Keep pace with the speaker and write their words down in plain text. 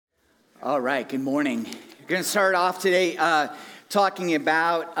All right, good morning. We're going to start off today talking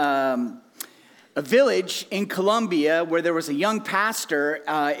about a village in Colombia where there was a young pastor.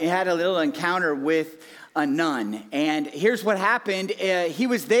 He had a little encounter with a nun. And here's what happened. He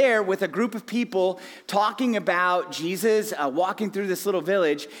was there with a group of people talking about Jesus, walking through this little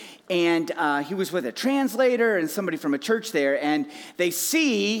village. And he was with a translator and somebody from a church there. And they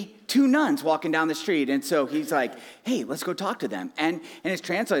see two nuns walking down the street. And so he's like, hey, let's go talk to them. And his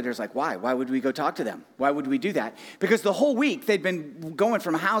translator's like, why? Why would we go talk to them? Why would we do that? Because the whole week they'd been going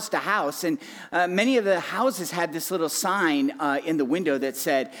from house to house. And many of the houses had this little sign in the window that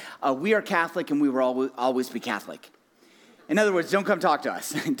said, we are Catholic and we will always be Catholic. In other words, don't come talk to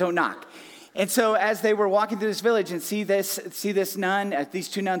us. Don't knock. And so as they were walking through this village and see this nun, these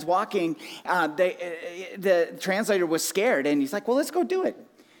two nuns walking, the translator was scared. And he's like, well, let's go do it.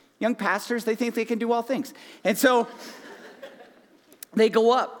 Young pastors, they think they can do all things. And so they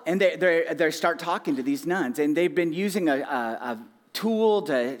go up and they start talking to these nuns. And they've been using a tool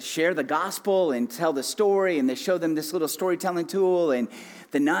to share the gospel and tell the story. And they show them this little storytelling tool. And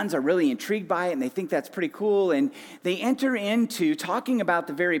the nuns are really intrigued by it, and they think that's pretty cool. And they enter into talking about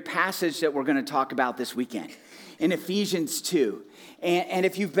the very passage that we're going to talk about this weekend in Ephesians 2. And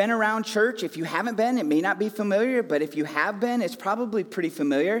if you've been around church, if you haven't been, it may not be familiar, but if you have been, it's probably pretty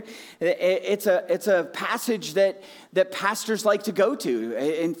familiar. It's a passage that pastors like to go to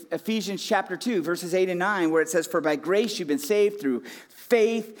in Ephesians chapter 2, verses 8 and 9, where it says, "For by grace you've been saved through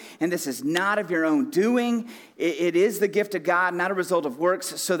faith, and this is not of your own doing. It is the gift of God, not a result of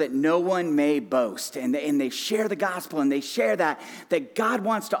works, so that no one may boast." And they share the gospel, and they share that God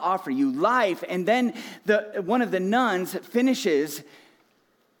wants to offer you life. And then one of the nuns finishes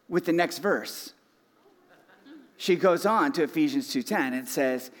with the next verse. She goes on to Ephesians 2:10 and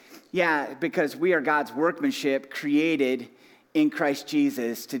says, yeah, because we are God's workmanship created in Christ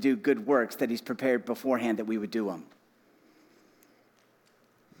Jesus to do good works that he's prepared beforehand that we would do them.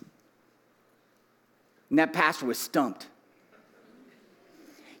 And that pastor was stumped.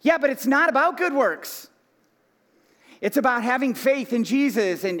 Yeah, but it's not about good works. It's about having faith in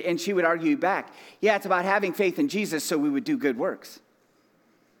Jesus. And she would argue back. Yeah, it's about having faith in Jesus so we would do good works.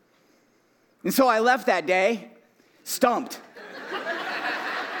 And so I left that day stumped.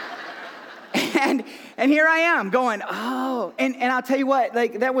 And here I am going, oh, and I'll tell you what,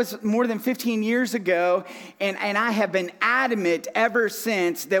 like that was more than 15 years ago, and I have been adamant ever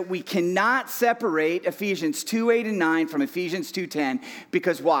since that we cannot separate Ephesians 2:8 and 9 from Ephesians 2:10,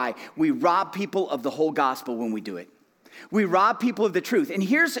 because why? We rob people of the whole gospel when we do it. We rob people of the truth. And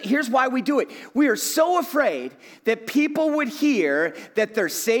here's why we do it. We are so afraid that people would hear that they're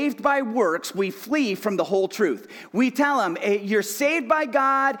saved by works, we flee from the whole truth. We tell them, you're saved by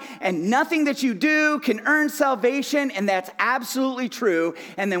God, and nothing that you do can earn salvation, and that's absolutely true.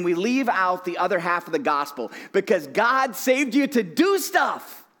 And then we leave out the other half of the gospel, because God saved you to do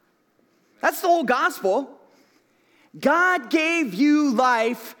stuff. That's the whole gospel. God gave you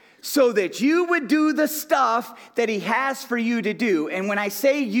life so that you would do the stuff that he has for you to do. And when I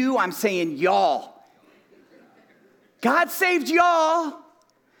say you, I'm saying y'all. God saved y'all,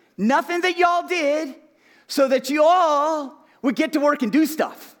 nothing that y'all did, so that you all would get to work and do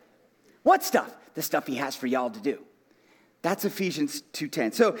stuff. What stuff? The stuff he has for y'all to do. That's Ephesians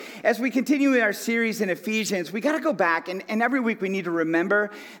 2:10. So as we continue in our series in Ephesians, we got to go back, and every week we need to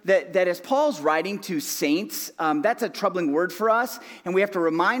remember that as Paul's writing to saints, that's a troubling word for us, and we have to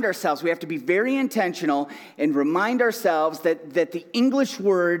remind ourselves, we have to be very intentional and remind ourselves that the English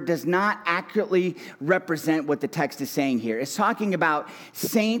word does not accurately represent what the text is saying here. It's talking about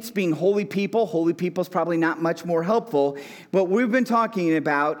saints being holy people. Holy people is probably not much more helpful. What we've been talking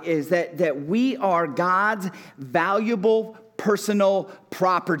about is that we are God's valuable personal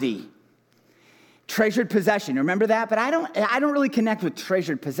property, treasured possession. Remember that? But I don't really connect with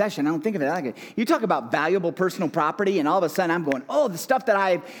treasured possession. I don't think of it like it. You talk about valuable personal property, and all of a sudden I'm going, oh, the stuff that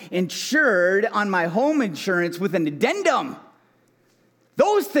I've insured on my home insurance with an addendum.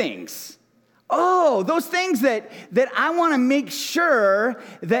 Those things. Oh, those things that I want to make sure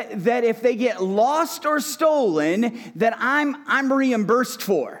that if they get lost or stolen, that I'm reimbursed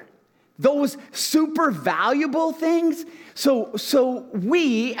for. Those super valuable things. So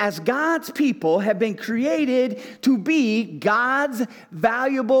we, as God's people, have been created to be God's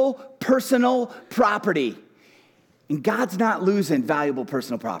valuable personal property. And God's not losing valuable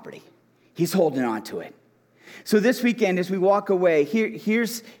personal property. He's holding on to it. So this weekend, as we walk away,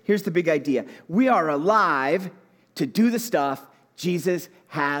 here's the big idea. We are alive to do the stuff Jesus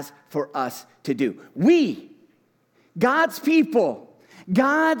has for us to do. We, God's people,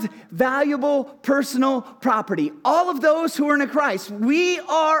 God's valuable personal property. All of those who are in Christ, we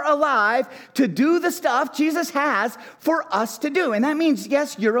are alive to do the stuff Jesus has for us to do. And that means,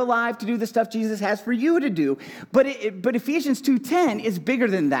 yes, you're alive to do the stuff Jesus has for you to do. But Ephesians 2:10 is bigger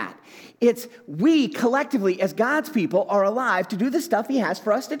than that. It's we collectively as God's people are alive to do the stuff he has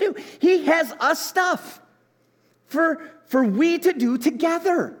for us to do. He has us stuff for we to do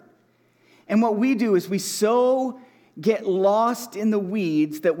together. And what we do is we so get lost in the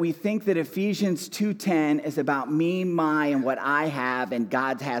weeds that we think that Ephesians 2:10 is about me, my, and what I have, and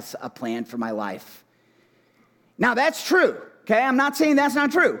God has a plan for my life. Now, that's true, okay? I'm not saying that's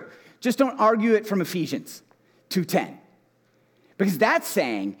not true. Just don't argue it from Ephesians 2:10. Because that's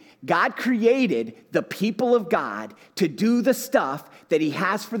saying God created the people of God to do the stuff that he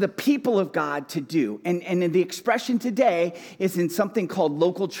has for the people of God to do. And the expression today is in something called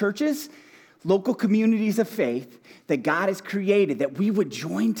local churches, local communities of faith that God has created, that we would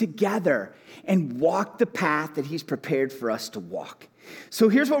join together and walk the path that he's prepared for us to walk. So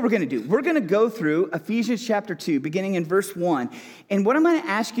here's what we're going to do. We're going to go through Ephesians chapter 2, beginning in verse 1. And what I'm going to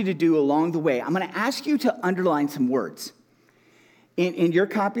ask you to do along the way, I'm going to ask you to underline some words in your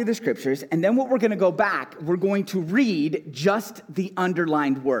copy of the scriptures, and then what we're going to go back, we're going to read just the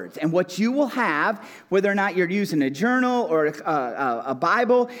underlined words. And what you will have, whether or not you're using a journal or a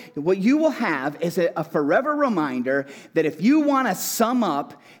Bible, what you will have is a forever reminder that if you want to sum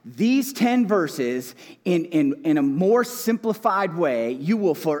up these 10 verses in a more simplified way, you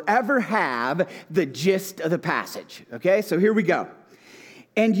will forever have the gist of the passage. Okay, so here we go.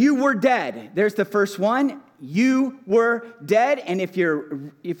 And you were dead. There's the first one. You were dead. And if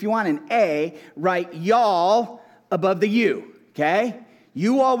you want an A, write y'all above the you. Okay?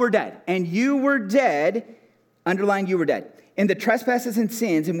 You all were dead. And you were dead, underline you were dead, in the trespasses and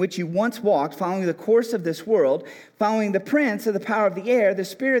sins in which you once walked, following the course of this world, following the prince of the power of the air, the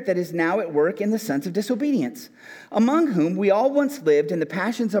spirit that is now at work in the sons of disobedience, among whom we all once lived in the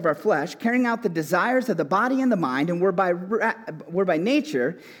passions of our flesh, carrying out the desires of the body and the mind, and were by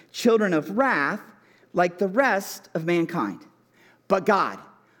nature children of wrath, like the rest of mankind. But God,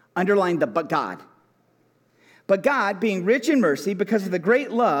 underline the but God. But God, being rich in mercy, because of the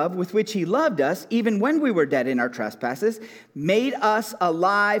great love with which he loved us, even when we were dead in our trespasses, made us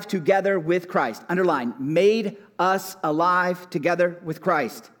alive together with Christ. Underline, made us alive together with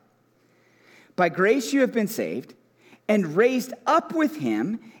Christ. By grace you have been saved, and raised up with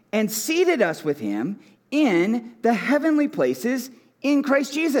him, and seated us with him in the heavenly places in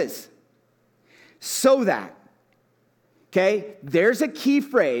Christ Jesus. So that, okay, there's a key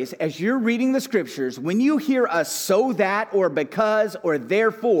phrase as you're reading the scriptures. When you hear a so that or because or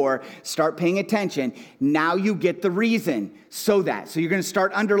therefore, start paying attention. Now you get the reason, so that. So you're going to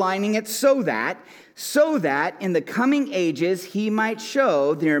start underlining it, so that in the coming ages he might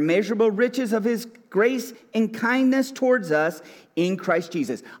show the immeasurable riches of his grace and kindness towards us in Christ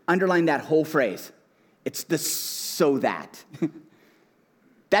Jesus. Underline that whole phrase. It's the so that.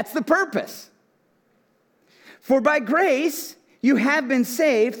 That's the purpose. For by grace you have been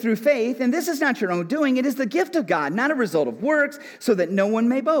saved through faith, and this is not your own doing. It is the gift of God, not a result of works, so that no one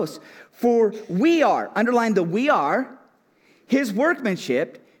may boast. For we are, underline the we are, his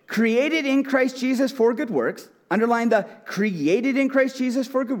workmanship, created in Christ Jesus for good works. Underline the created in Christ Jesus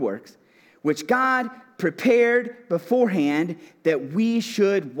for good works, which God prepared beforehand that we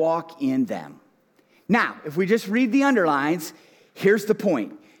should walk in them. Now, if we just read the underlines, here's the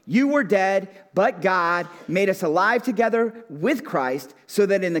point. You were dead, but God made us alive together with Christ so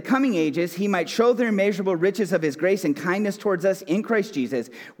that in the coming ages he might show the immeasurable riches of his grace and kindness towards us in Christ Jesus.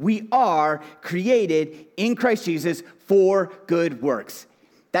 We are created in Christ Jesus for good works.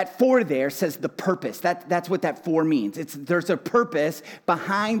 That for there says the purpose. That's what that for means. There's a purpose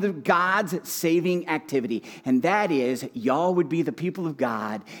behind God's saving activity. And that is, y'all would be the people of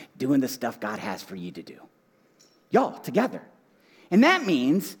God doing the stuff God has for you to do. Y'all together. And that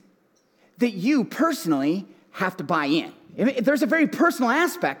means that you personally have to buy in. There's a very personal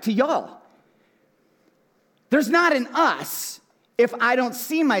aspect to y'all. There's not an us if I don't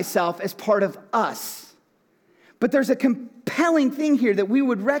see myself as part of us. But there's a compelling thing here that we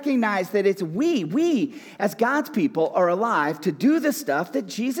would recognize that it's we as God's people are alive to do the stuff that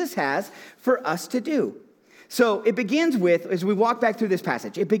Jesus has for us to do. So it begins with, as we walk back through this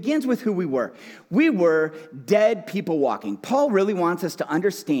passage, it begins with who we were. We were dead people walking. Paul really wants us to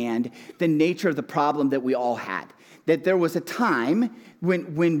understand the nature of the problem that we all had. that there was a time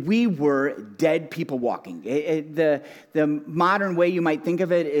when we were dead people walking. The modern way you might think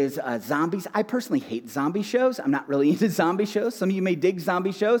of it is zombies. I personally hate zombie shows. I'm not really into zombie shows. Some of you may dig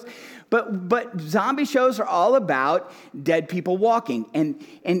zombie shows. But zombie shows are all about dead people walking.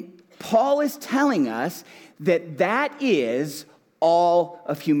 And Paul is telling us that is all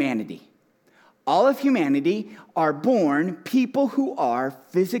of humanity. All of humanity are born people who are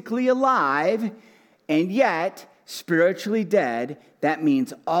physically alive and yet spiritually dead. That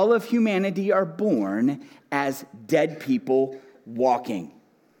means all of humanity are born as dead people walking.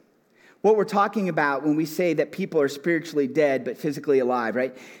 What we're talking about when we say that people are spiritually dead but physically alive,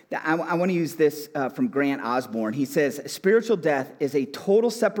 right? I want to use this from Grant Osborne. He says, spiritual death is a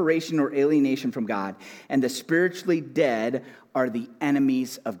total separation or alienation from God, and the spiritually dead are the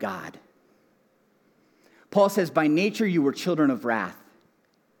enemies of God. Paul says, by nature you were children of wrath.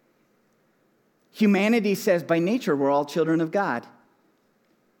 Humanity says, by nature we're all children of God.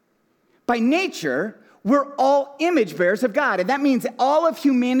 By nature, we're all image bearers of God. And that means all of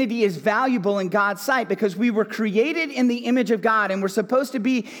humanity is valuable in God's sight because we were created in the image of God and we're supposed to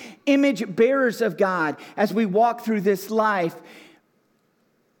be image bearers of God as we walk through this life.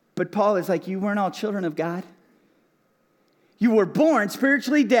 But Paul is like, you weren't all children of God. You were born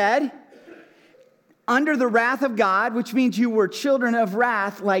spiritually dead under the wrath of God, which means you were children of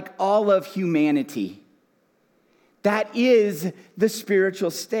wrath like all of humanity. That is the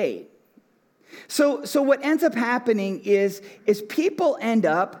spiritual state. So what ends up happening is people end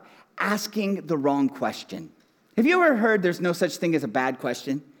up asking the wrong question. Have you ever heard there's no such thing as a bad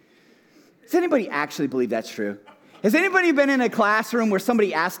question? Does anybody actually believe that's true? Has anybody been in a classroom where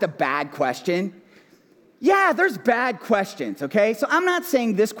somebody asked a bad question? Yeah, there's bad questions, okay? So I'm not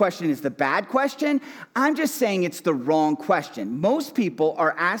saying this question is the bad question. I'm just saying it's the wrong question. Most people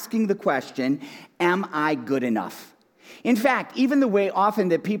are asking the question, am I good enough? In fact, even the way often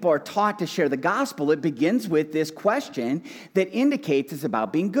that people are taught to share the gospel, it begins with this question that indicates it's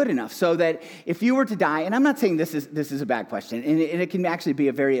about being good enough. So that if you were to die, and I'm not saying this is a bad question, and it can actually be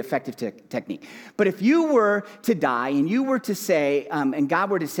a very effective technique. But if you were to die and you were to say, and God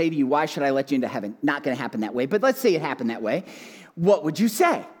were to say to you, why should I let you into heaven? Not going to happen that way, but let's say it happened that way. What would you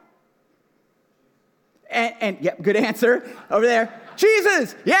say? And yep, good answer over there.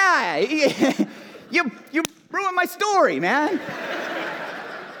 Jesus, yeah, you ruined my story, man.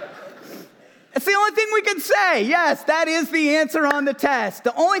 It's the only thing we can say. Yes, that is the answer on the test.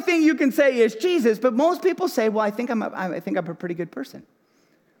 The only thing you can say is Jesus, but most people say, well, I think I'm a pretty good person.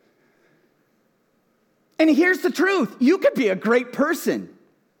 And here's the truth. You could be a great person.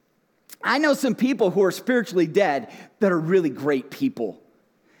 I know some people who are spiritually dead that are really great people.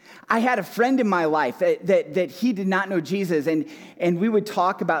 I had a friend in my life that he did not know Jesus, and we would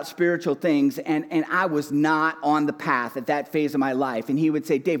talk about spiritual things, and I was not on the path at that phase of my life. And he would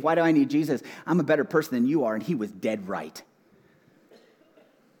say, Dave, why do I need Jesus? I'm a better person than you are. And he was dead right.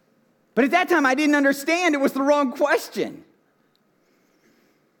 But at that time, I didn't understand. It was the wrong question.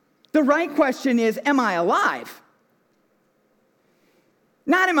 The right question is, am I alive?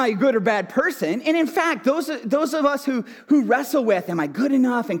 Not am I a good or bad person. And in fact, those of us who wrestle with, am I good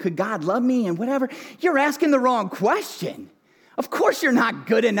enough and could God love me and whatever, you're asking the wrong question. Of course you're not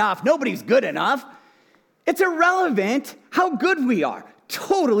good enough. Nobody's good enough. It's irrelevant how good we are.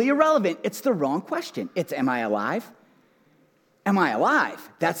 Totally irrelevant. It's the wrong question. It's, am I alive? Am I alive?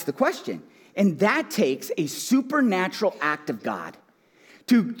 That's the question. And that takes a supernatural act of God.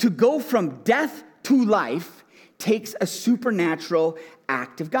 To go from death to life takes a supernatural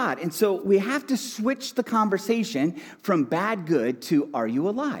act of God. And so we have to switch the conversation from bad, good to are you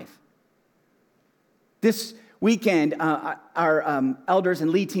alive? This weekend, our elders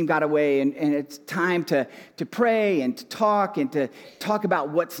and lead team got away, and it's time to pray and to talk about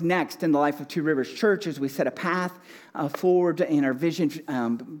what's next in the life of Two Rivers Church as we set a path forward in our vision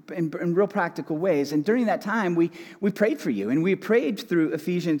in real practical ways. And during that time, we prayed for you, and we prayed through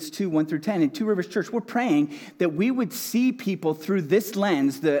Ephesians 2, 1 through 10. And Two Rivers Church, we're praying that we would see people through this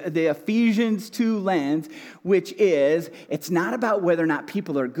lens, the Ephesians 2 lens, which is, it's not about whether or not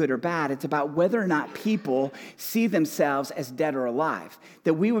people are good or bad. It's about whether or not people see themselves as dead or alive.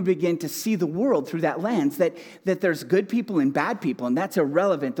 That we would begin to see the world through that lens, that there's good people and bad people, and that's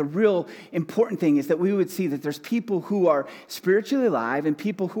irrelevant. The real important thing is that we would see that there's people who are spiritually alive and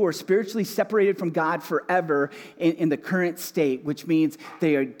people who are spiritually separated from God forever in the current state, which means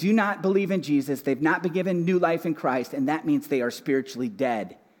they do not believe in Jesus, they've not been given new life in Christ, and that means they are spiritually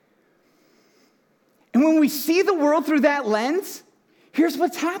dead. And when we see the world through that lens, here's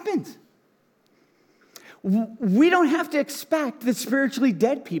what's happened. We don't have to expect that spiritually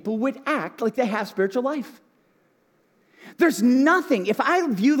dead people would act like they have spiritual life. There's nothing, if I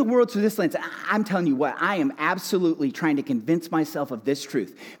view the world through this lens, I'm telling you what, I am absolutely trying to convince myself of this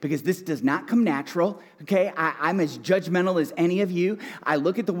truth because this does not come natural, okay? I'm as judgmental as any of you. I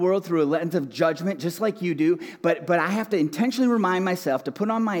look at the world through a lens of judgment just like you do, but I have to intentionally remind myself to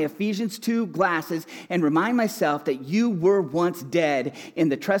put on my Ephesians 2 glasses and remind myself that you were once dead in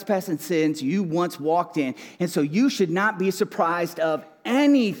the trespass and sins you once walked in, and so you should not be surprised of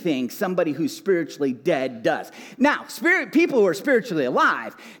anything somebody who's spiritually dead does. Now, people who are spiritually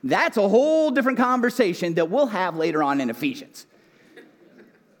alive, that's a whole different conversation that we'll have later on in Ephesians.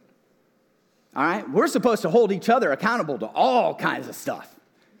 All right? We're supposed to hold each other accountable to all kinds of stuff.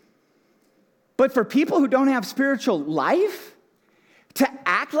 But for people who don't have spiritual life, to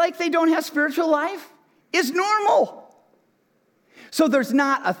act like they don't have spiritual life is normal. So there's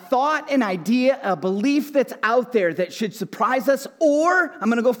not a thought, an idea, a belief that's out there that should surprise us or, I'm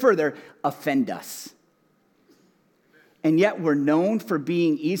going to go further, offend us. And yet we're known for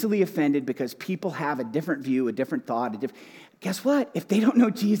being easily offended because people have a different view, a different thought. Guess what? If they don't know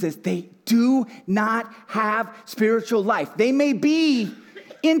Jesus, they do not have spiritual life. They may be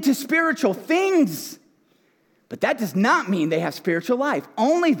into spiritual things, but that does not mean they have spiritual life.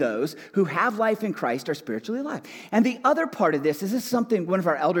 Only those who have life in Christ are spiritually alive. And the other part of this is something one of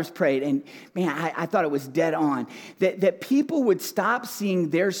our elders prayed, and man, I thought it was dead on, that people would stop seeing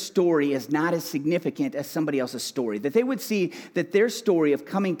their story as not as significant as somebody else's story, that they would see that their story of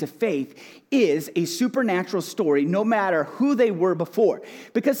coming to faith is a supernatural story no matter who they were before.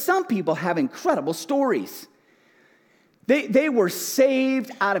 Because some people have incredible stories. They were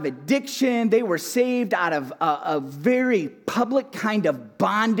saved out of addiction. They were saved out of a very public kind of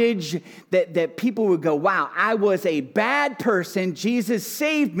bondage that people would go, wow, I was a bad person. Jesus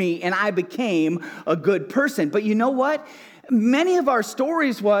saved me and I became a good person. But you know what? Many of our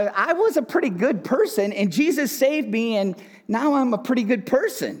stories was, I was a pretty good person and Jesus saved me and now I'm a pretty good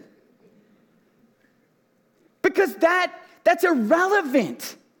person. Because that's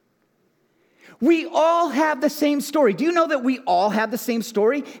irrelevant. We all have the same story. Do you know that we all have the same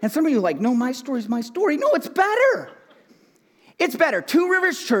story? And some of you are like, no, my story is my story. No, it's better. It's better. Two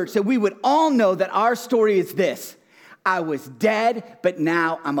Rivers Church, that we would all know that our story is this. I was dead, but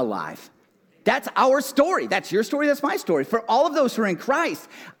now I'm alive. That's our story. That's your story. That's my story. For all of those who are in Christ,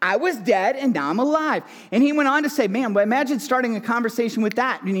 I was dead and now I'm alive. And he went on to say, man, well, imagine starting a conversation with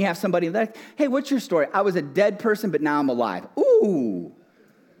that. And you have somebody like, hey, what's your story? I was a dead person, but now I'm alive. Ooh.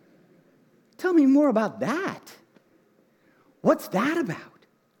 Tell me more about that. What's that about?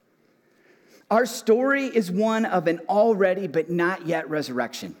 Our story is one of an already but not yet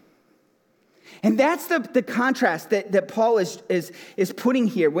resurrection. And that's the contrast that Paul is putting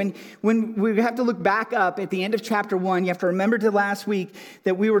here. When we have to look back up at the end of chapter 1, you have to remember to last week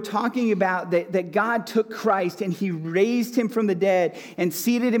that we were talking about that God took Christ and he raised him from the dead and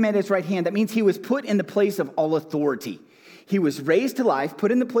seated him at his right hand. That means he was put in the place of all authority. He was raised to life,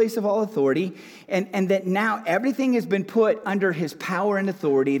 put in the place of all authority, and that now everything has been put under his power and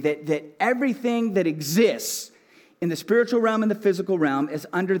authority, that everything that exists in the spiritual realm and the physical realm is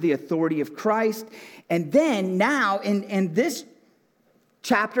under the authority of Christ. And then now in this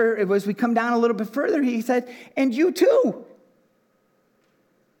chapter, as we come down a little bit further, he said, and you too.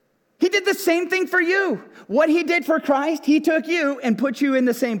 He did the same thing for you. What he did for Christ, he took you and put you in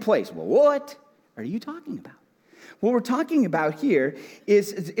the same place. Well, what are you talking about? What we're talking about here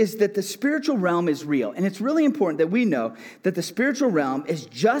is that the spiritual realm is real. And it's really important that we know that the spiritual realm is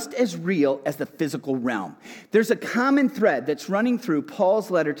just as real as the physical realm. There's a common thread that's running through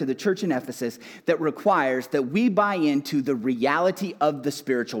Paul's letter to the church in Ephesus that requires that we buy into the reality of the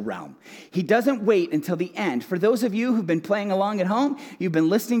spiritual realm. He doesn't wait until the end. For those of you who've been playing along at home, you've been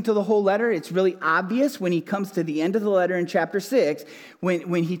listening to the whole letter, it's really obvious when he comes to the end of the letter in chapter 6,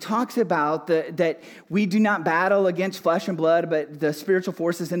 when he talks about that we do not battle against flesh and blood, but the spiritual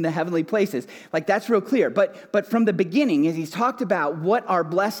forces in the heavenly places. Like, that's real clear. But from the beginning, as he's talked about what our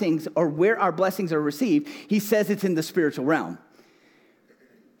blessings or where our blessings are received, he says it's in the spiritual realm.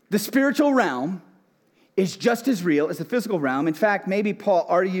 The spiritual realm is just as real as the physical realm. In fact, maybe Paul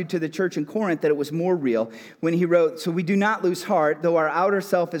argued to the church in Corinth that it was more real when he wrote, so we do not lose heart, though our outer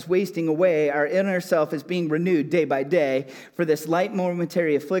self is wasting away, our inner self is being renewed day by day, for this light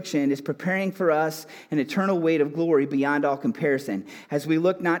momentary affliction is preparing for us an eternal weight of glory beyond all comparison, as we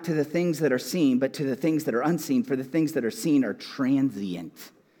look not to the things that are seen, but to the things that are unseen, for the things that are seen are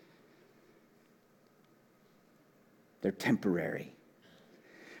transient. They're temporary.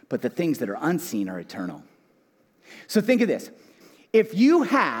 But the things that are unseen are eternal. So think of this. If you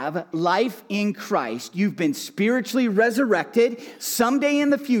have life in Christ, you've been spiritually resurrected. Someday in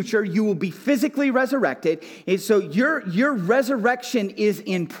the future, you will be physically resurrected. And so your resurrection is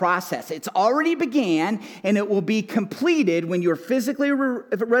in process. It's already began, and it will be completed when you're physically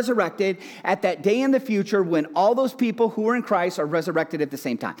resurrected at that day in the future when all those people who are in Christ are resurrected at the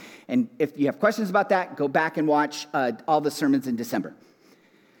same time. And if you have questions about that, go back and watch all the sermons in December.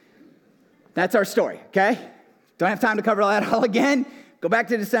 That's our story, okay? Don't have time to cover that all again. Go back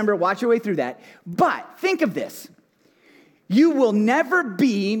to December, watch your way through that. But think of this. You will never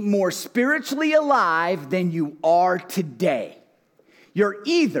be more spiritually alive than you are today. You're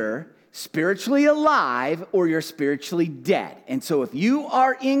either spiritually alive or you're spiritually dead. And so if you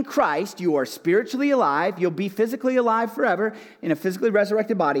are in Christ, you are spiritually alive. You'll be physically alive forever in a physically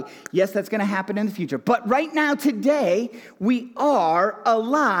resurrected body. Yes, that's going to happen in the future. But right now, today, we are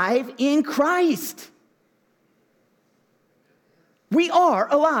alive in Christ. We are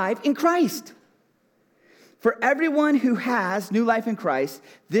alive in Christ. For everyone who has new life in Christ,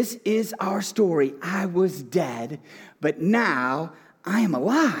 this is our story. I was dead, but now I am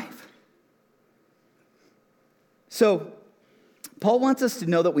alive. So, Paul wants us to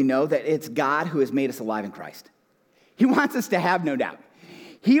know that we know that it's God who has made us alive in Christ. He wants us to have no doubt.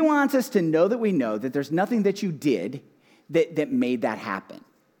 He wants us to know that we know that there's nothing that you did that made that happen.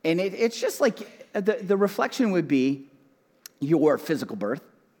 And it's just like the reflection would be, your physical birth,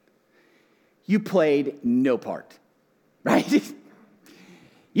 you played no part, right?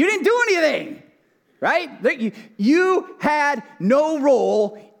 You didn't do anything, right? You had no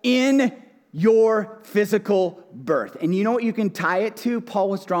role in your physical birth. And you know what you can tie it to? Paul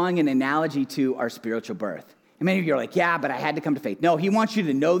was drawing an analogy to our spiritual birth. And many of you are like, yeah, but I had to come to faith. No, he wants you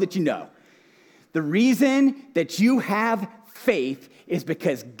to know that you know. The reason that you have faith is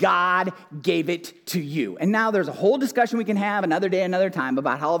because God gave it to you. And now there's a whole discussion we can have another day, another time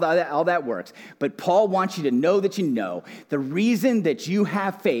about how all that works. But Paul wants you to know that you know the reason that you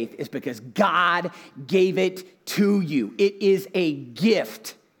have faith is because God gave it to you. It is a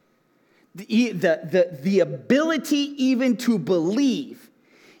gift. The ability even to believe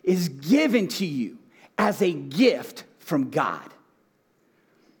is given to you as a gift from God.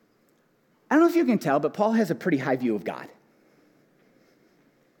 I don't know if you can tell, but Paul has a pretty high view of God.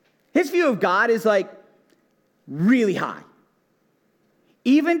 His view of God is like really high.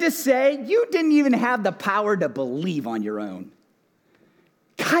 Even to say you didn't even have the power to believe on your own.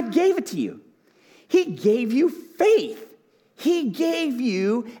 God gave it to you. He gave you faith. He gave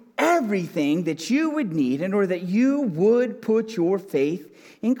you everything that you would need in order that you would put your faith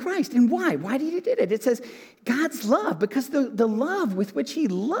in Christ. And why? Why did he do it? It says God's love, because the love with which he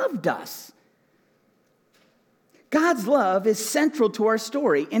loved us. God's love is central to our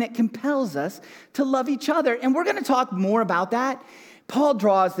story, and it compels us to love each other. And we're going to talk more about that. Paul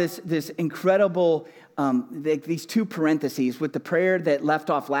draws this incredible, these two parentheses with the prayer that left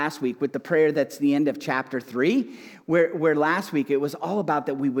off last week, with the prayer that's the end of chapter 3, where last week it was all about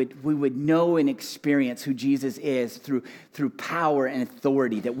that we would know and experience who Jesus is through power and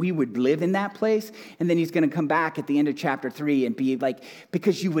authority, that we would live in that place. And then he's going to come back at the end of chapter 3 and be like,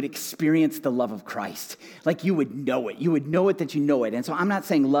 because you would experience the love of Christ. Like you would know it. You would know it that you know it. And so I'm not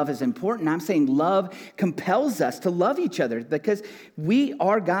saying love is important. I'm saying love compels us to love each other because we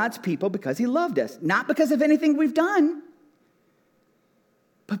are God's people because he loved us. Not because of anything we've done,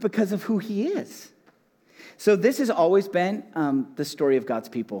 but because of who he is. So this has always been the story of God's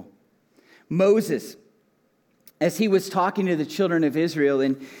people. Moses, as he was talking to the children of Israel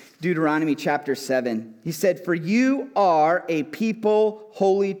in Deuteronomy chapter 7, he said, "For you are a people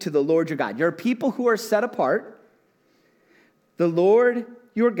holy to the Lord your God." You're a people who are set apart. The Lord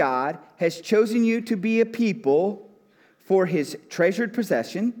your God has chosen you to be a people for his treasured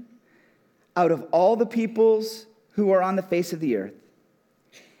possession out of all the peoples who are on the face of the earth.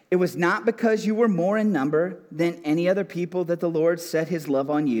 It was not because you were more in number than any other people that the Lord set his love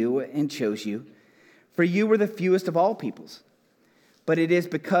on you and chose you, for you were the fewest of all peoples. But it is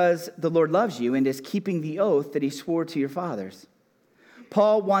because the Lord loves you and is keeping the oath that he swore to your fathers.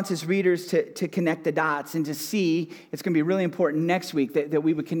 Paul wants his readers to connect the dots and to see, it's going to be really important next week that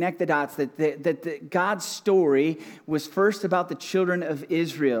we would connect the dots, that God's story was first about the children of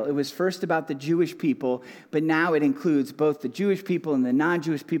Israel. It was first about the Jewish people, but now it includes both the Jewish people and the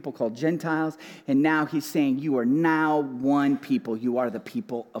non-Jewish people called Gentiles. And now he's saying you are now one people. You are the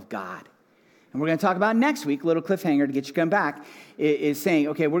people of God. And we're going to talk about next week, a little cliffhanger to get you come back, is saying,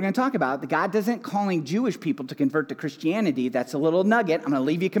 okay, we're going to talk about that God doesn't calling Jewish people to convert to Christianity. That's a little nugget. I'm going to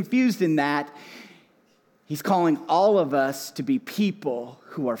leave you confused in that. He's calling all of us to be people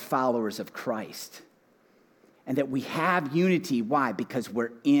who are followers of Christ. and that we have unity. Why? Because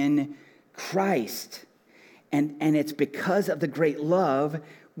we're in Christ. And it's because of the great love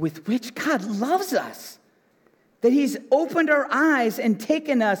with which God loves us, that he's opened our eyes and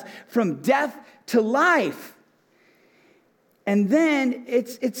taken us from death to life. And then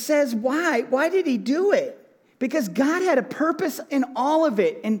it says why. Why did he do it? Because God had a purpose in all of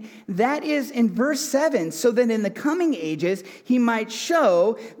it. And that is in verse 7, so that in the coming ages he might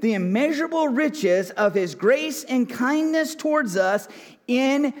show the immeasurable riches of his grace and kindness towards us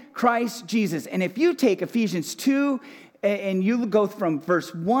in Christ Jesus. And if you take Ephesians 2 and you go from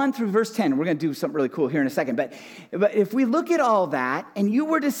verse 1 through verse 10, we're going to do something really cool here in a second. But if we look at all that and you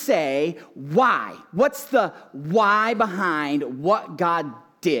were to say, why? What's the why behind what God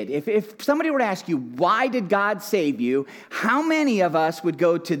did? If somebody were to ask you, why did God save you? How many of us would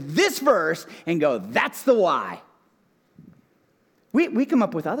go to this verse and go, that's the why? We come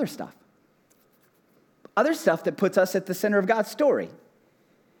up with other stuff. Other stuff that puts us at the center of God's story.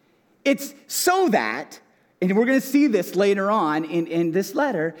 It's so that, and we're going to see this later on in this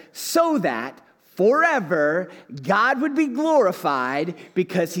letter, so that forever God would be glorified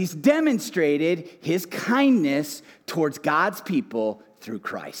because he's demonstrated his kindness towards God's people through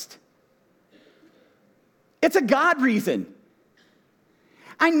Christ. It's a God reason.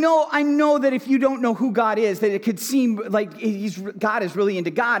 I know that if you don't know who God is, that it could seem like God is really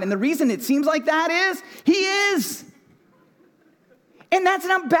into God. And the reason it seems like that is, he is. And that's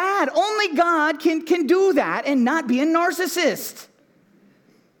not bad. Only God can do that and not be a narcissist.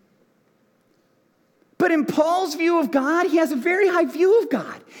 But in Paul's view of God, he has a very high view of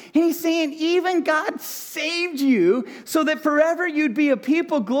God. And he's saying, even God saved you so that forever you'd be a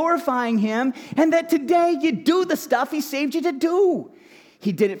people glorifying him, and that today you do the stuff he saved you to do.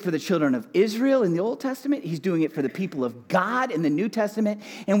 He did it for the children of Israel in the Old Testament. He's doing it for the people of God in the New Testament.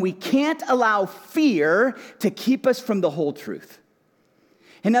 And we can't allow fear to keep us from the whole truth.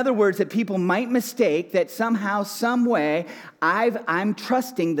 In other words, that people might mistake that somehow, some way, I'm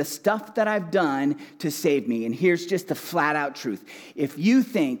trusting the stuff that I've done to save me. And here's just the flat out truth. If you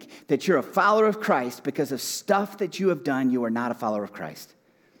think that you're a follower of Christ because of stuff that you have done, you are not a follower of Christ.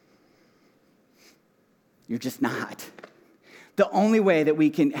 You're just not. The only way that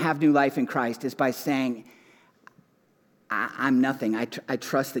we can have new life in Christ is by saying, I'm nothing. I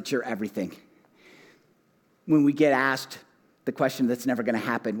trust that you're everything. When we get asked the question that's never going to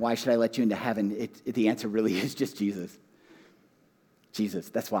happen, why should I let you into heaven? The answer really is just Jesus. Jesus,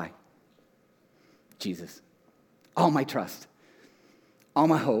 that's why. Jesus. All my trust. All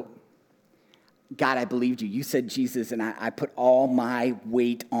my hope. God, I believed you. You said Jesus, and I put all my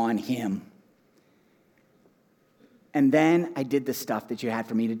weight on him. And then I did the stuff that you had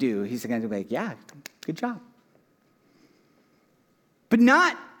for me to do. He's going to be like, yeah, good job. But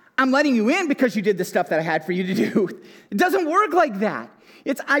not, I'm letting you in because you did the stuff that I had for you to do. It doesn't work like that.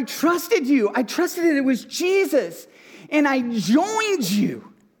 It's, I trusted you. I trusted that it was Jesus. And I joined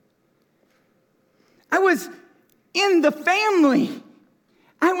you. I was in the family.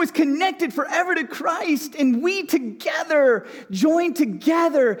 I was connected forever to Christ. And we together joined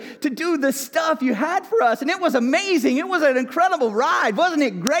together to do the stuff you had for us. And it was amazing. It was an incredible ride. Wasn't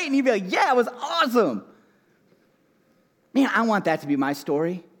it great? And you'd be like, yeah, it was awesome. Man, I want that to be my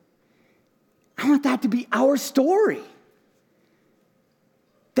story. I want that to be our story.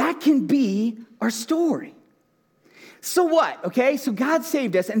 That can be our story. So what? Okay, so God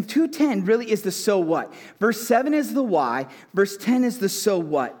saved us, and 2:10 really is the so what. Verse 7 is the why. Verse 10 is the so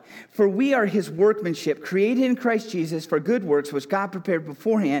what. For we are his workmanship, created in Christ Jesus for good works, which God prepared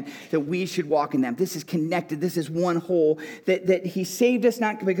beforehand that we should walk in them. This is connected. This is one whole. That he saved us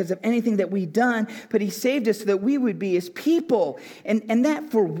not because of anything that we've done, but he saved us so that we would be his people. And that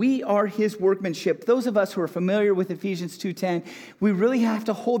for we are his workmanship. Those of us who are familiar with Ephesians 2:10, we really have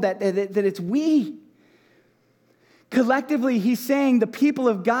to hold that it's we. Collectively, he's saying the people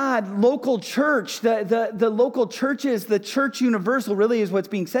of God, local church, the local churches, the church universal really is what's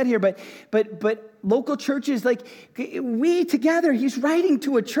being said here, but local churches, like we together, he's writing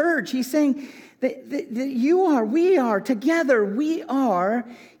to a church. He's saying that we are together, we are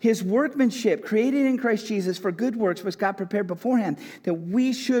his workmanship, created in Christ Jesus for good works, which God prepared beforehand, that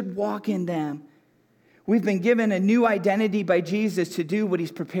we should walk in them. We've been given a new identity by Jesus to do what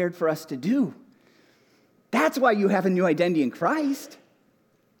he's prepared for us to do. That's why you have a new identity in Christ.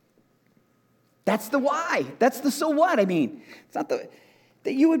 That's the why. That's the so what. I mean, it's not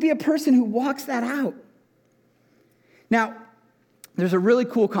that you would be a person who walks that out. Now, there's a really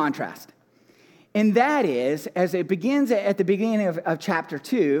cool contrast. And that is, as it begins at the beginning of chapter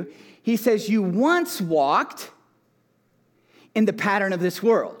 2, he says, you once walked in the pattern of this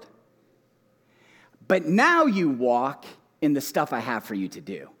world. but now you walk in the stuff I have for you to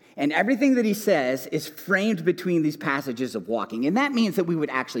do. And everything that he says is framed between these passages of walking. And that means that we would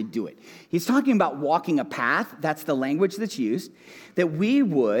actually do it. He's talking about walking a path. That's the language that's used. That we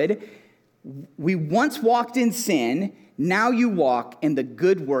once walked in sin. Now you walk in the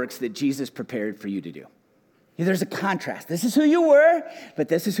good works that Jesus prepared for you to do. There's a contrast. This is who you were, but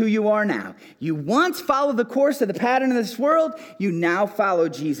this is who you are now. You once followed the course of the pattern of this world. You now follow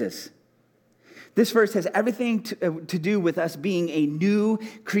Jesus. This verse has everything to do with us being a new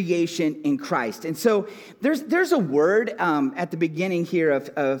creation in Christ. And so there's a word at the beginning here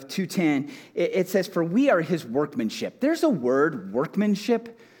of 2:10. It says, for we are his workmanship. There's a word,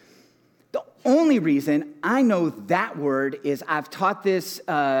 workmanship. The only reason I know that word is I've taught this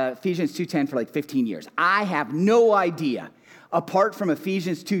Ephesians 2:10 for like 15 years. I have no idea, apart from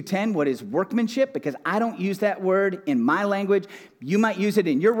Ephesians 2:10, what is workmanship, because I don't use that word in my language. You might use it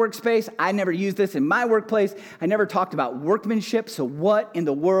in your workspace. I never use this in my workplace. I never talked about workmanship. So what in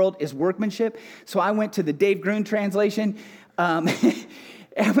the world is workmanship? So I went to the Dave Gruen translation.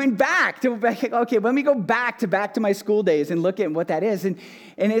 I went back to, okay, let me go back to my school days and look at what that is. And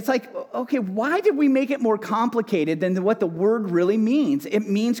it's like, okay, why did we make it more complicated than what the word really means? It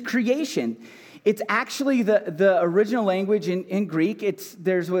means creation. It's actually the original language in Greek.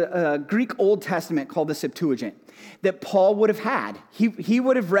 There's a Greek Old Testament called the Septuagint that Paul would have had. He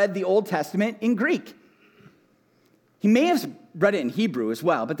would have read the Old Testament in Greek. He may have read it in Hebrew as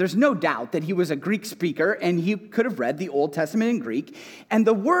well, but there's no doubt that he was a Greek speaker and he could have read the Old Testament in Greek. And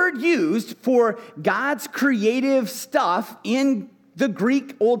the word used for God's creative stuff in the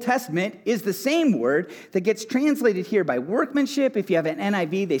Greek Old Testament is the same word that gets translated here by workmanship. If you have an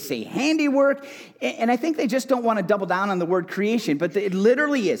NIV, they say handiwork. And I think they just don't want to double down on the word creation, but it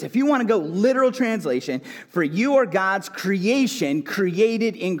literally is. If you want to go literal translation, for you are God's creation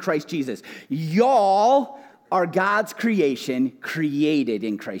created in Christ Jesus. Y'all are God's creation created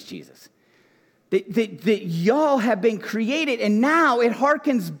in Christ Jesus. That y'all have been created, and now it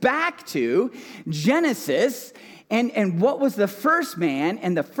harkens back to Genesis and what was the first man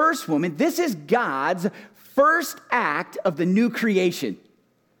and the first woman. This is God's first act of the new creation.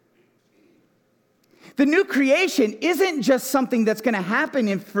 The new creation isn't just something that's going to happen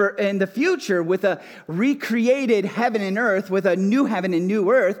in the future with a recreated heaven and earth, with a new heaven and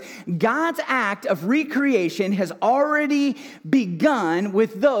new earth. God's act of recreation has already begun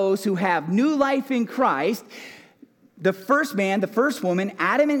with those who have new life in Christ. The first man, the first woman,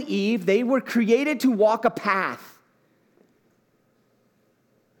 Adam and Eve, they were created to walk a path.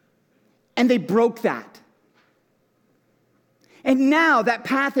 And they broke that. And now that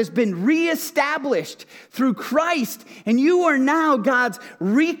path has been reestablished through Christ. And you are now God's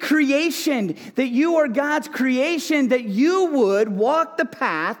recreation. That you are God's creation. That you would walk the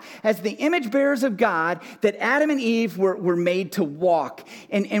path as the image bearers of God that Adam and Eve were made to walk.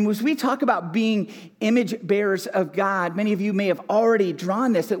 And as we talk about being image bearers of God, many of you may have already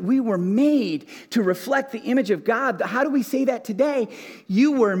drawn this, that we were made to reflect the image of God. How do we say that today?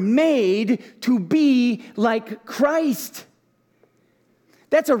 You were made to be like Christ.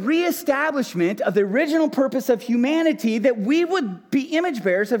 That's a reestablishment of the original purpose of humanity, that we would be image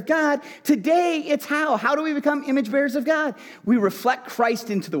bearers of God. Today, it's how. How do we become image bearers of God? We reflect Christ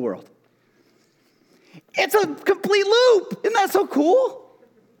into the world. It's a complete loop. Isn't that so cool?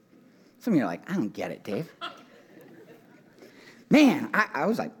 Some of you are like, I don't get it, Dave. Man, I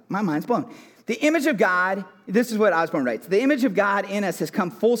was like, my mind's blown. The image of God, this is what Osborne writes, the image of God in us has come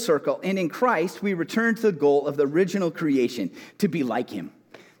full circle, and in Christ we return to the goal of the original creation, to be like him,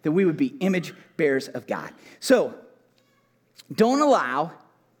 that we would be image bearers of God. So, don't allow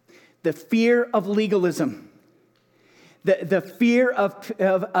the fear of legalism, the fear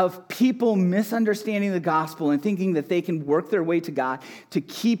of people misunderstanding the gospel and thinking that they can work their way to God to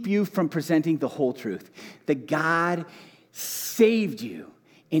keep you from presenting the whole truth. That God saved you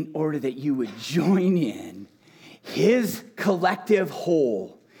in order that you would join in his collective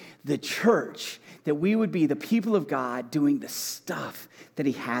whole, the church, that we would be the people of God doing the stuff that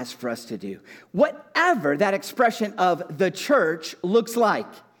he has for us to do. Whatever that expression of the church looks like,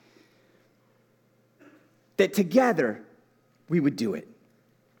 that together we would do it.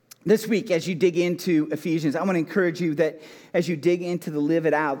 This week, as you dig into Ephesians, I want to encourage you that as you dig into the Live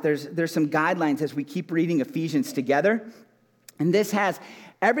It Out, there's some guidelines as we keep reading Ephesians together. And this has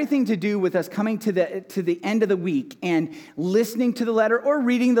everything to do with us coming to the end of the week and listening to the letter or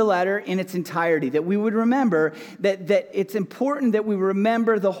reading the letter in its entirety, that we would remember that it's important that we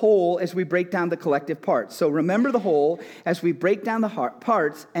remember the whole as we break down the collective parts. So remember the whole as we break down the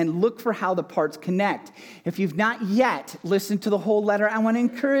parts and look for how the parts connect. If you've not yet listened to the whole letter, I want to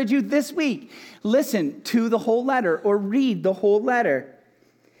encourage you this week, listen to the whole letter or read the whole letter.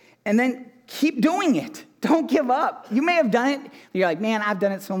 And then keep doing it. Don't give up. You may have done it. You're like, man, I've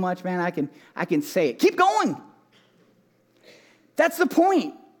done it so much, man, I can say it. Keep going. That's the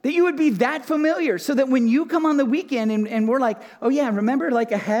point, that you would be that familiar so that when you come on the weekend and we're like, oh yeah, remember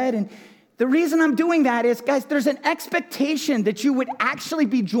like ahead. And the reason I'm doing that is, guys, there's an expectation that you would actually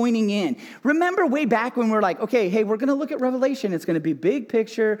be joining in. Remember way back when we're like, okay, hey, we're going to look at Revelation. It's going to be big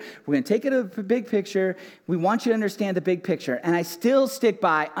picture. We're going to take it a big picture. We want you to understand the big picture. And I still stick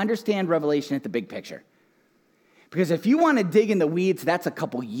by understand Revelation at the big picture. Because if you want to dig in the weeds, that's a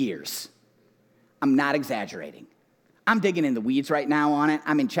couple years. I'm not exaggerating. I'm digging in the weeds right now on it.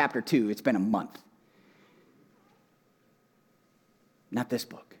 I'm in chapter 2. It's been a month. Not this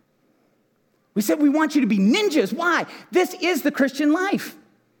book. We said we want you to be ninjas. Why? This is the Christian life.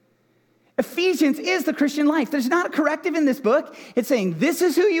 Ephesians is the Christian life. There's not a corrective in this book. It's saying this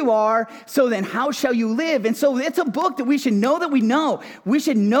is who you are, so then how shall you live? And so it's a book that we should know that we know. We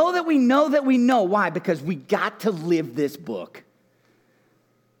should know that we know that we know. Why? Because we got to live this book.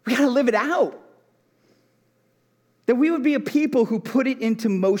 We got to live it out. That we would be a people who put it into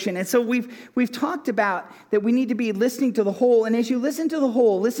motion. And so we've talked about that we need to be listening to the whole. And as you listen to the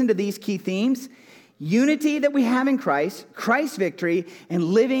whole, listen to these key themes. Unity that we have in Christ, Christ's victory, and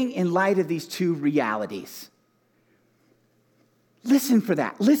living in light of these two realities. Listen for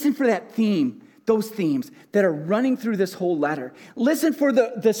that. Listen for that theme, those themes that are running through this whole letter. Listen for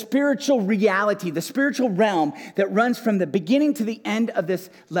the spiritual reality, the spiritual realm that runs from the beginning to the end of this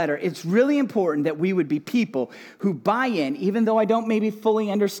letter. It's really important that we would be people who buy in, even though I don't maybe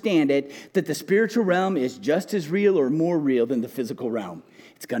fully understand it, that the spiritual realm is just as real or more real than the physical realm.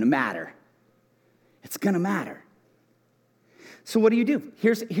 It's going to matter. It's going to matter. So what do?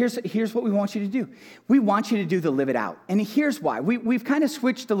 Here's what we want you to do. We want you to do the live it out. And here's why. We've kind of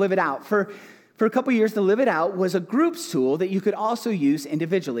switched to live it out. For a couple years, the Live It Out was a groups tool that you could also use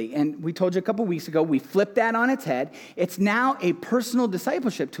individually. And we told you a couple weeks ago, we flipped that on its head. It's now a personal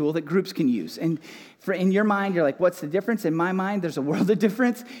discipleship tool that groups can use. And in your mind, you're like, what's the difference? In my mind, there's a world of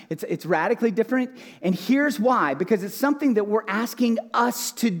difference. It's radically different. And here's why. Because it's something that we're asking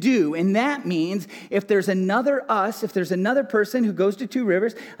us to do. And that means if there's another us, if there's another person who goes to Two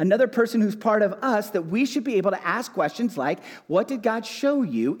Rivers, another person who's part of us, that we should be able to ask questions like, what did God show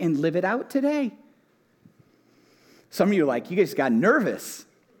you and live it out today? Some of you are like, you guys got nervous.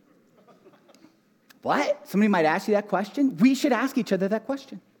 What? Somebody might ask you that question? We should ask each other that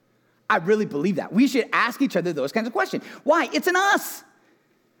question. I really believe that. We should ask each other those kinds of questions. Why? It's an us.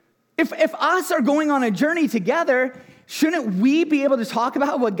 If us are going on a journey together, shouldn't we be able to talk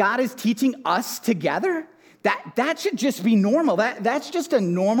about what God is teaching us together? That should just be normal. That's just a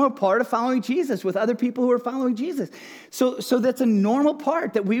normal part of following Jesus with other people who are following Jesus. So that's a normal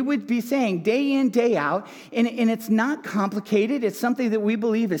part that we would be saying day in, day out. And it's not complicated. It's something that we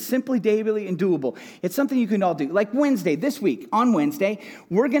believe is simply daily and doable. It's something you can all do. Like Wednesday, this week, on Wednesday,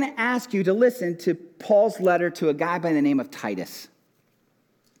 we're going to ask you to listen to Paul's letter to a guy by the name of Titus.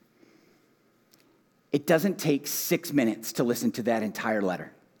 It doesn't take 6 minutes to listen to that entire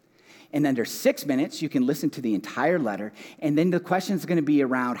letter. And under 6 minutes, you can listen to the entire letter. And then the question is going to be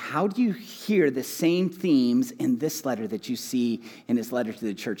around, how do you hear the same themes in this letter that you see in his letter to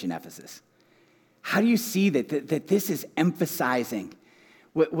the church in Ephesus? How do you see that this is emphasizing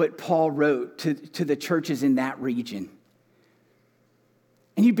what Paul wrote to the churches in that region?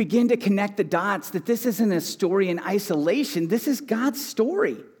 And you begin to connect the dots that this isn't a story in isolation. This is God's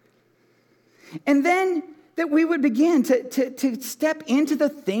story. And then that we would begin to step into the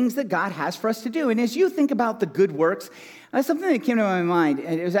things that God has for us to do. And as you think about the good works, something that came to my mind,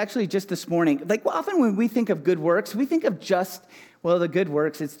 and it was actually just this morning. Like often when we think of good works, we think of just, well, the good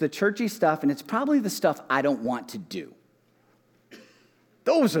works, it's the churchy stuff, and it's probably the stuff I don't want to do.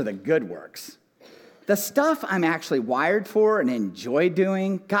 Those are the good works. The stuff I'm actually wired for and enjoy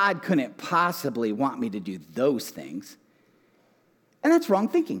doing, God couldn't possibly want me to do those things. And that's wrong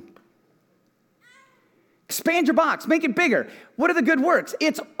thinking. Expand your box, make it bigger. What are the good works?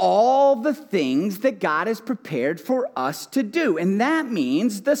 It's all the things that God has prepared for us to do. And that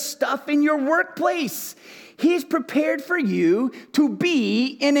means the stuff in your workplace. He's prepared for you to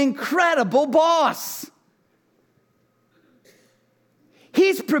be an incredible boss.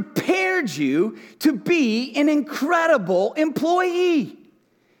 He's prepared you to be an incredible employee.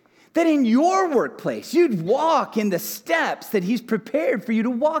 That in your workplace, you'd walk in the steps that he's prepared for you to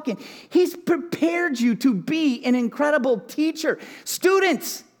walk in. He's prepared you to be an incredible teacher.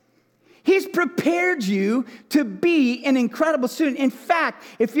 Students, he's prepared you to be an incredible student. In fact,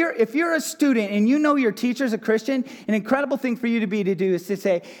 if you're a student and you know your teacher's a Christian, an incredible thing for you to do is to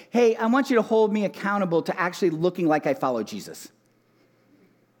say, hey, I want you to hold me accountable to actually looking like I follow Jesus.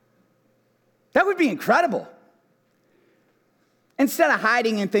 That would be incredible. Instead of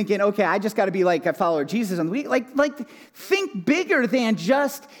hiding and thinking, okay, I just got to be like a follower of Jesus on the week, like think bigger than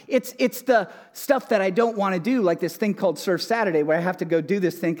just, it's the stuff that I don't want to do, like this thing called Surf Saturday, where I have to go do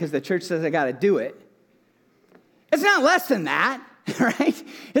this thing because the church says I got to do it. It's not less than that, right?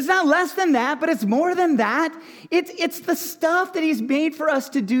 It's not less than that, but it's more than that. It's the stuff that he's made for us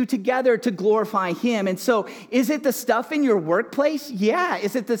to do together to glorify him. And so is it the stuff in your workplace? Yeah.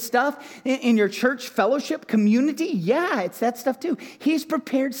 Is it the stuff in your church fellowship community? Yeah, it's that stuff too. He's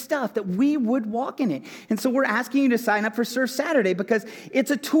prepared stuff that we would walk in it. And so we're asking you to sign up for Surf Saturday because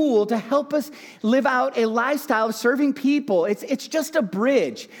it's a tool to help us live out a lifestyle of serving people. It's just a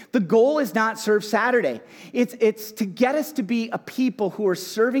bridge. The goal is not Surf Saturday. It's to get us to be a people who are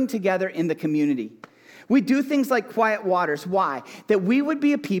serving together in the community. We do things like Quiet Waters. Why? That we would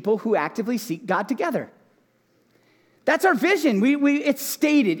be a people who actively seek God together. That's our vision. It's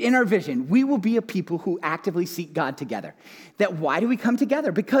stated in our vision. We will be a people who actively seek God together. That why do we come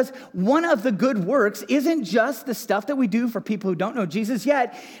together? Because one of the good works isn't just the stuff that we do for people who don't know Jesus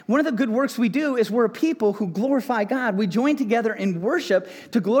yet. One of the good works we do is we're a people who glorify God. We join together in worship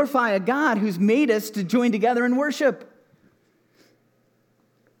to glorify a God who's made us to join together in worship.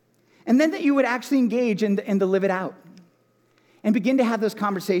 And then that you would actually engage and to live it out and begin to have those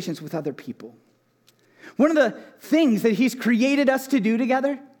conversations with other people. One of the things that he's created us to do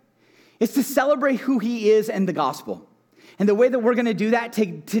together is to celebrate who he is and the gospel. And the way that we're going to do that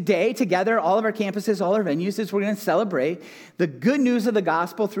today together, all of our campuses, all our venues, is we're going to celebrate the good news of the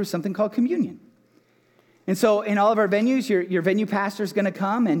gospel through something called communion. And so in all of our venues, your venue pastor is going to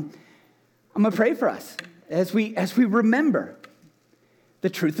come, and I'm going to pray for us as we remember the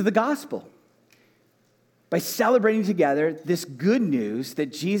truth of the gospel by celebrating together this good news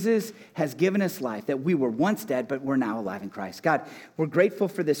that Jesus has given us life, that we were once dead, but we're now alive in Christ. God, we're grateful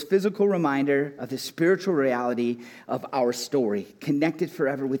for this physical reminder of the spiritual reality of our story, connected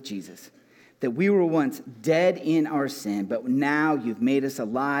forever with Jesus, that we were once dead in our sin, but now you've made us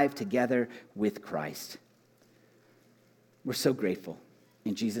alive together with Christ. We're so grateful.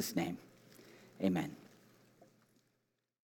 In Jesus' name, amen.